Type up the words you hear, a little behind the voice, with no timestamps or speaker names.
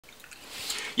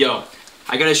Yo,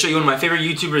 I gotta show you one of my favorite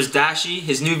YouTubers, Dashi.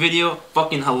 His new video,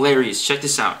 fucking hilarious. Check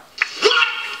this out. What?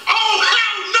 Oh,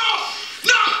 hell no!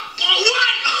 No! Oh,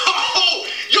 what? Oh,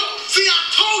 yo, see, I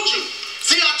told you.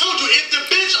 See, I told you. If the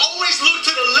bitch always look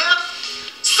to the left,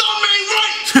 something ain't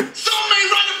right. Something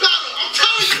ain't right about her. I'm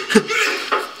telling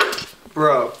you.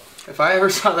 Bro, if I ever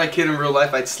saw that kid in real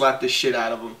life, I'd slap the shit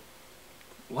out of him.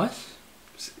 What?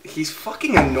 He's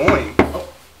fucking annoying. Oh,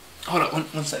 hold on,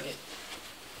 one second.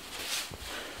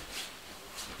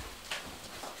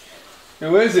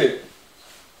 Who is it?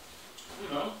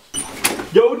 You know.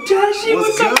 Yo, Dashi,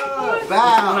 what's good? up?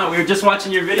 Wow. We were just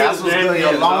watching your videos, That's what's man. good.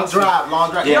 Yo, long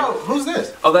drive. Yeah. Yo, who's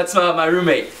this? Oh, that's my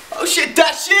roommate. Oh shit,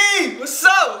 Dashi! What's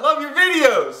up? Love your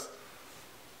videos.